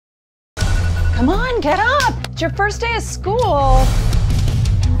Come on, get up. It's your first day of school.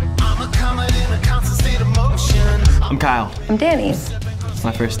 I'm Kyle. I'm Danny. It's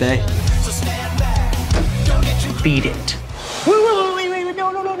my first day. Beat it. Wait,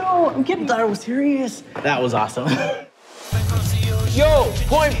 no. I'm kidding. I thought I was serious. That was awesome. Yo,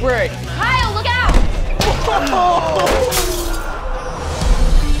 point break. Kyle, look out!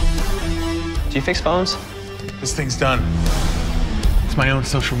 Do you fix phones? This thing's done. It's my own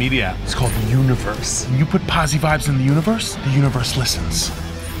social media app. It's called Universe. When you put positive vibes in the universe listens.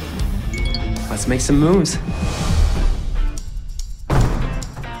 Let's make some moves.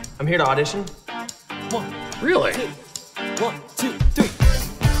 I'm here to audition. Really? 1, 2, 3.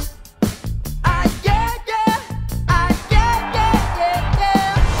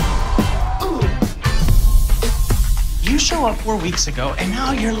 You show up 4 weeks ago, and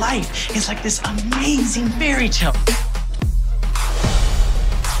now your life is like this amazing fairy tale.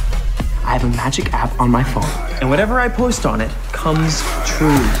 I have a magic app on my phone, and whatever I post on it comes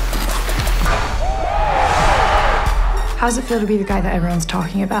true. How's it feel to be the guy that everyone's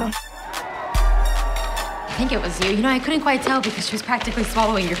talking about? I think it was you. You know, I couldn't quite tell because she was practically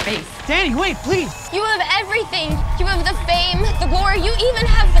swallowing your face. Danny, wait, please. You have everything. You have the fame, the glory. You even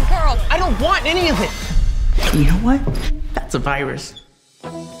have the girl. I don't want any of it. You know what? That's a virus.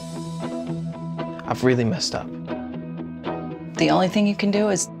 I've really messed up. The only thing you can do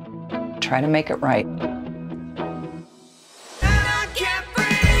is try to make it right.